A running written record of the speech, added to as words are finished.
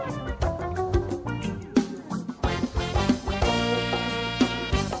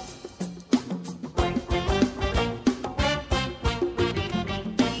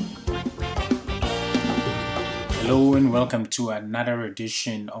Hello and welcome to another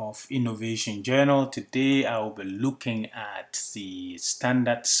edition of Innovation Journal. Today I will be looking at the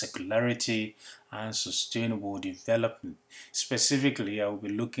standard circularity and sustainable development. Specifically, I will be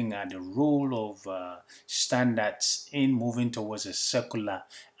looking at the role of standards in moving towards a circular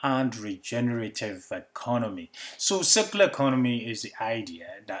and regenerative economy. So circular economy is the idea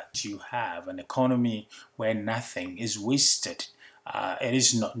that you have an economy where nothing is wasted. It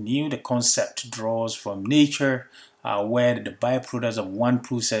is not new. The concept draws from nature, where the byproducts of one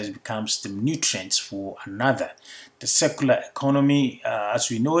process becomes the nutrients for another. The circular economy, as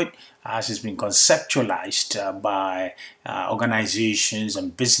we know it, has been conceptualized by organizations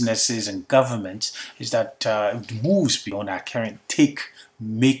and businesses and governments, is that it moves beyond our current take,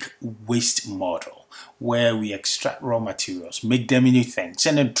 make, waste model, where we extract raw materials, make them into things,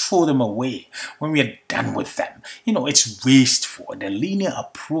 and then throw them away when we are done with them. It's wasteful. The linear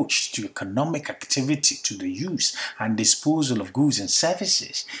approach to economic activity, to the use and disposal of goods and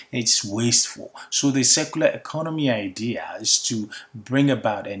services, it's wasteful. So the circular economy idea is to bring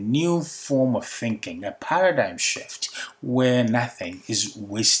about a new form of thinking, a paradigm shift where nothing is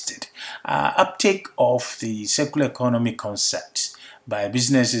wasted. Uptake of the circular economy concepts by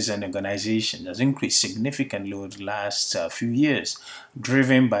businesses and organizations has increased significantly over the last few years,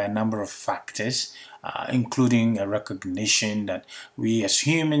 driven by a number of factors, including a recognition that we as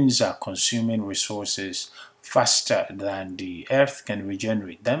humans are consuming resources faster than the earth can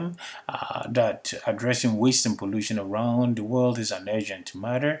regenerate them, that addressing waste and pollution around the world is an urgent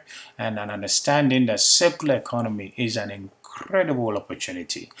matter, and an understanding that circular economy is an incredible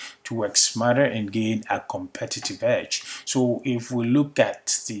opportunity to work smarter and gain a competitive edge. So if we look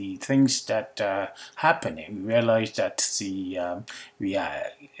at the things that are happening, we realize that we are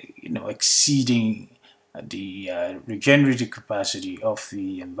exceeding the regenerative capacity of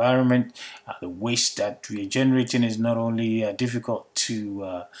the environment. The waste that we are generating is not only difficult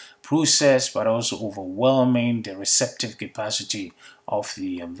to process, but also overwhelming the receptive capacity of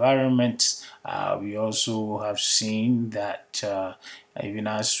the environment. We also have seen that even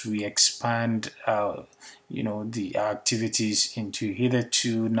as we expand the activities into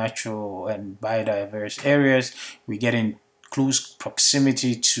hitherto natural and biodiverse areas, we get in close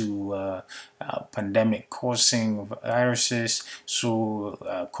proximity to pandemic-causing viruses. So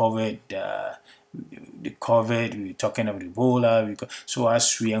we're talking about Ebola. So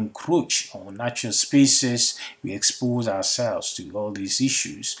as we encroach on natural spaces, we expose ourselves to all these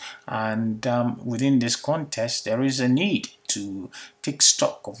issues. And within this context, there is a need to take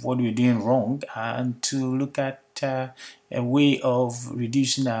stock of what we're doing wrong and to look at a way of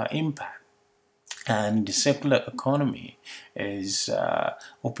reducing our impact. And the circular economy is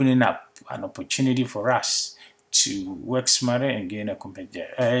opening up an opportunity for us to work smarter and gain a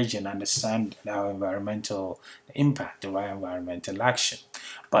competitive edge and understand our environmental impact of our environmental action.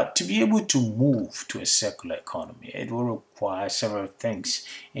 But to be able to move to a circular economy, it will require several things.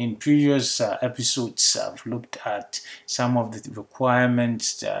 In previous episodes, I've looked at some of the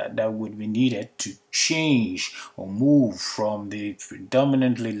requirements that would be needed to change or move from the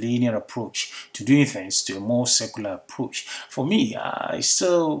predominantly linear approach to doing things to a more circular approach. For me, I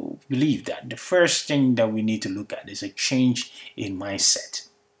still believe that the first thing that we need to look at is a change in mindset.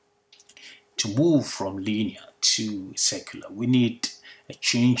 To move from linear to circular, we need a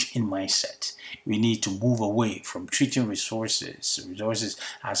change in mindset. We need to move away from treating resources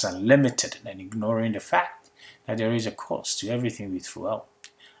as unlimited and ignoring the fact that there is a cost to everything we throw out,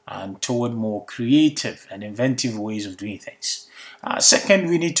 and toward more creative and inventive ways of doing things. Second,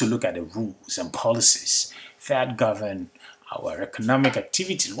 we need to look at the rules and policies that govern our economic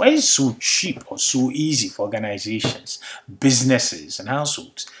activities. Why is it so cheap or so easy for organizations, businesses, and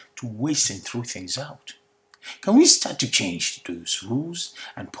households to waste and throw things out? Can we start to change those rules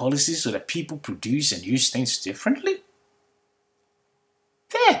and policies so that people produce and use things differently?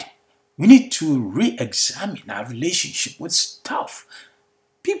 Third, we need to re-examine our relationship with stuff.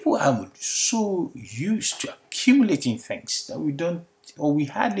 People are so used to accumulating things that we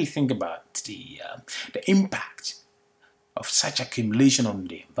hardly think about the impact of such accumulation on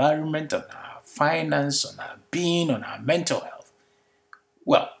the environment, on our finance, on our being, on our mental health.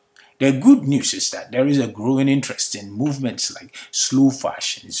 Well, the good news is that there is a growing interest in movements like slow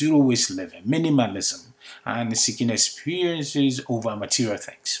fashion, zero waste living, minimalism, and seeking experiences over material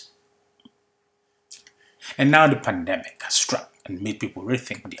things. And now the pandemic has struck and made people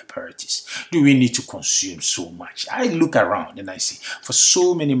rethink their priorities. Do we need to consume so much? I look around and I see for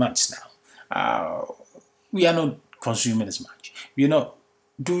so many months now, we are not consuming as much.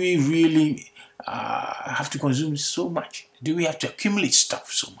 Do we really have to consume so much? Do we have to accumulate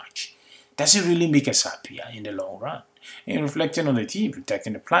stuff so much? does it really make us happier in the long run? In reflecting on the theme,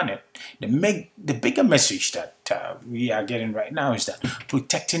 protecting the planet, the bigger message that we are getting right now is that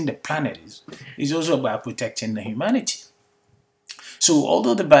protecting the planet is also about protecting the humanity. So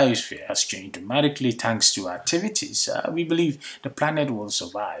although the biosphere has changed dramatically thanks to activities, we believe the planet will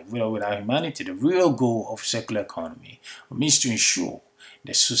survive without humanity. The real goal of circular economy means to ensure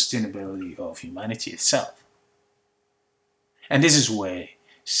the sustainability of humanity itself. And this is where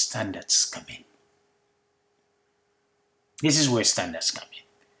standards come in. This is where standards come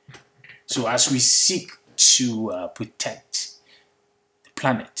in. So as we seek to protect the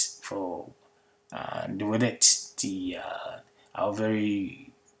planet with it our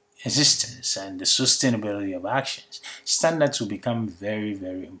very existence and the sustainability of actions, standards will become very,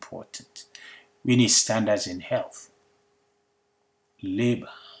 very important. We need standards in health, labor,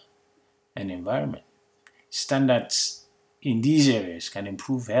 and environment. Standards in these areas can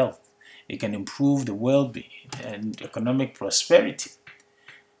improve health. It can improve the well-being and economic prosperity.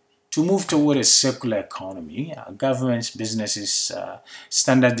 To move toward a circular economy, governments, businesses,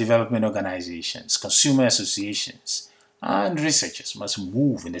 standard development organizations, consumer associations, and researchers must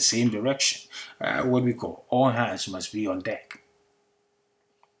move in the same direction. What we call all hands must be on deck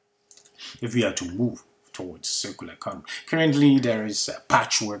if we are to move towards circular economy. Currently, there is a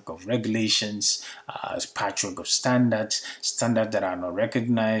patchwork of regulations, a patchwork of standards that are not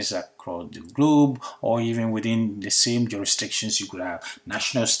recognized across the globe, or even within the same jurisdictions. You could have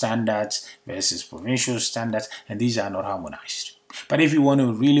national standards versus provincial standards, and these are not harmonized. But if you want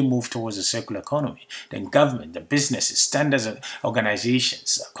to really move towards a circular economy, then government, the businesses, standards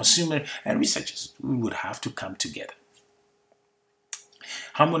organizations, consumer and researchers, we would have to come together.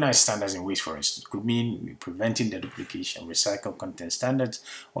 Harmonized standards in waste, for instance, could mean preventing the duplication of recycled content standards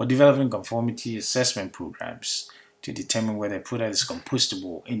or developing conformity assessment programs to determine whether a product is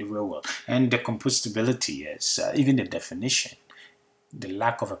compostable in the real world. And the compostability is even the definition. The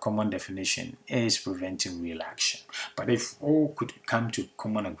lack of a common definition is preventing real action. But if all could come to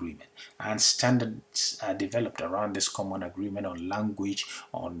common agreement and standards are developed around this common agreement on language,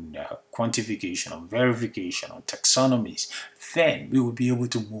 on quantification, on verification, on taxonomies, then we will be able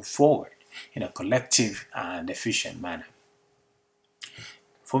to move forward in a collective and efficient manner.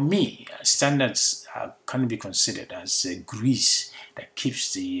 For me, standards can be considered as grease that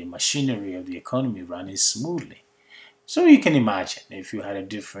keeps the machinery of the economy running smoothly. So you can imagine if you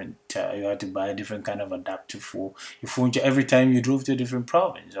had you had to buy a different kind of adapter for your phone every time you drove to a different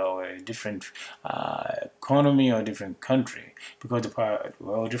province or a different economy or a different country, because the power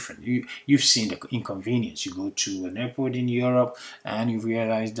were all different. You've seen the inconvenience. You go to an airport in Europe and you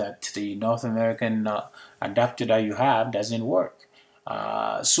realize that the North American adapter that you have doesn't work.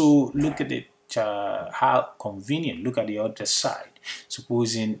 So look at it, how convenient. Look at the other side.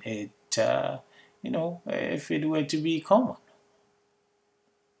 Supposing it if it were to be common.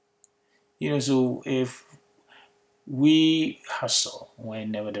 So if we hustle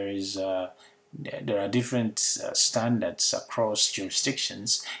whenever there are different standards across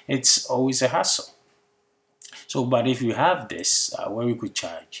jurisdictions, it's always a hustle. So, but if you have this, where we could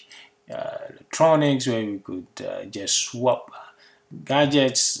charge electronics, where we could just swap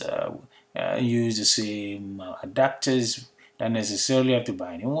gadgets, use the same adapters, don't necessarily have to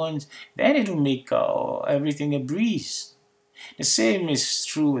buy new ones, then it will make everything a breeze. The same is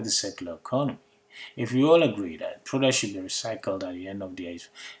true with the circular economy. If we all agree that products should be recycled at the end of the day,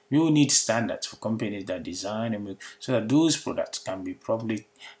 we will need standards for companies that design and make so that those products can be properly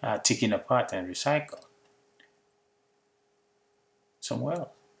taken apart and recycled somewhere else.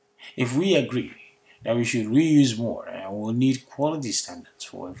 If we agree that we should reuse more and we'll need quality standards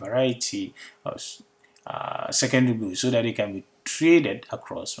for a variety of secondary goods so that it can be traded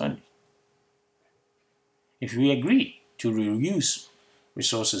across money. If we agree to reuse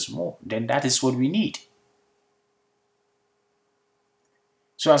resources more, then that is what we need.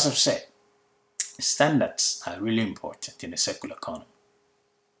 So as I've said, standards are really important in a circular economy.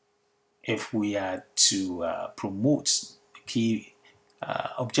 If we are to promote the key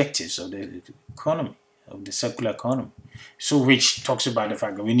objectives of the economy, of the circular economy, so which talks about the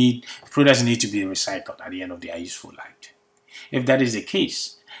fact that products need to be recycled at the end of their useful life. If that is the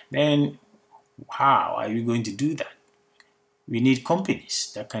case, then how are we going to do that? We need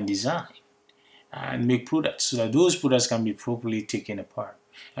companies that can design and make products so that those products can be properly taken apart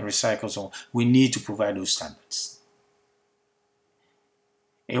and recycled. So we need to provide those standards.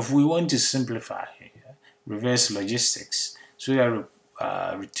 If we want to simplify reverse logistics so that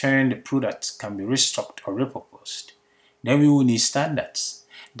returned products can be restocked or repurposed, then we will need standards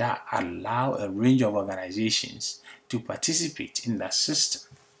that allow a range of organizations to participate in that system.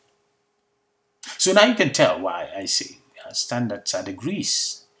 So now you can tell why I say standards are the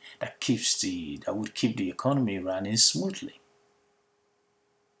grease that would keep the economy running smoothly.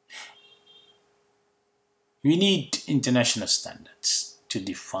 We need international standards to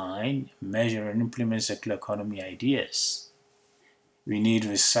define, measure, and implement circular economy ideas. We need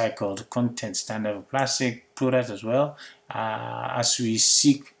recycled content standard for plastic products as well, as we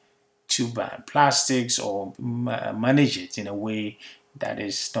seek to ban plastics or manage it in a way that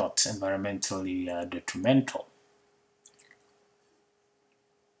is not environmentally detrimental.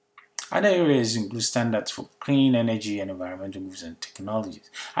 Other areas include standards for clean energy and environmental goods and technologies.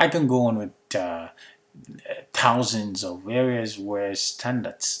 I can go on with thousands of areas where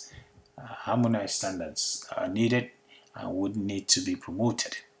standards, harmonized standards, are needed and would need to be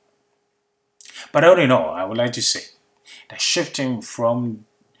promoted. But all in all, I would like to say that shifting from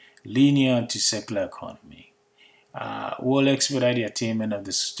linear to circular economy will expedite the attainment of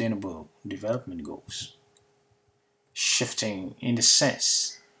the sustainable development goals. Shifting in the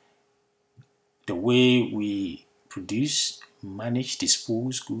sense the way we produce, manage,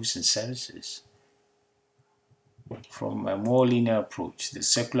 dispose goods and services from a more linear approach, the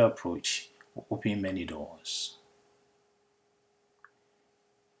circular approach will open many doors.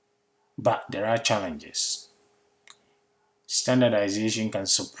 But there are challenges. Standardization can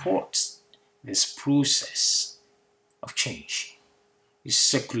support this process of change. The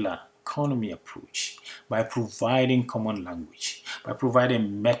circular economy approach by providing common language, by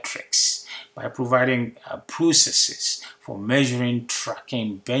providing metrics, by providing processes for measuring,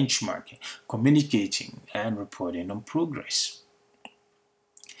 tracking, benchmarking, communicating, and reporting on progress.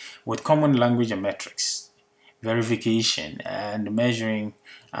 With common language and metrics, verification and measuring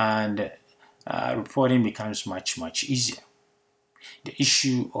and reporting becomes much easier. The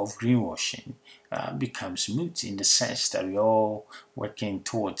issue of greenwashing becomes moot in the sense that we're all working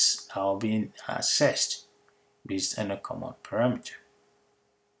towards our being assessed based on a common parameter.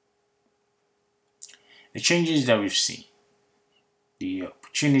 The changes that we've seen, the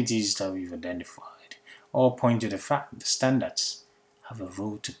opportunities that we've identified, all point to the fact that standards have a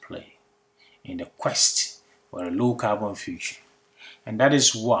role to play in the quest for a low carbon future. And that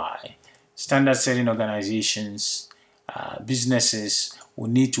is why standard setting organizations, businesses will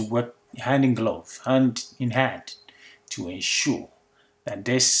need to work hand in glove, hand in hand to ensure that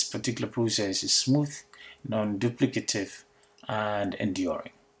this particular process is smooth, non-duplicative, and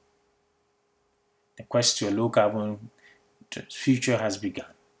enduring. The quest to a low carbon future has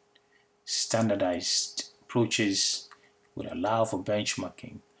begun. Standardized approaches would allow for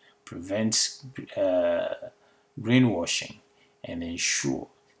benchmarking, prevent greenwashing, and ensure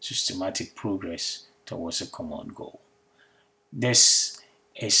systematic progress towards a common goal. This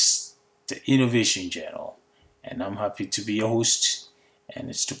is the Innovation Journal, and I'm happy to be your host, and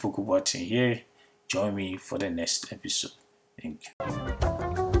it's Tupuku Button here. Join me for the next episode. Thank you.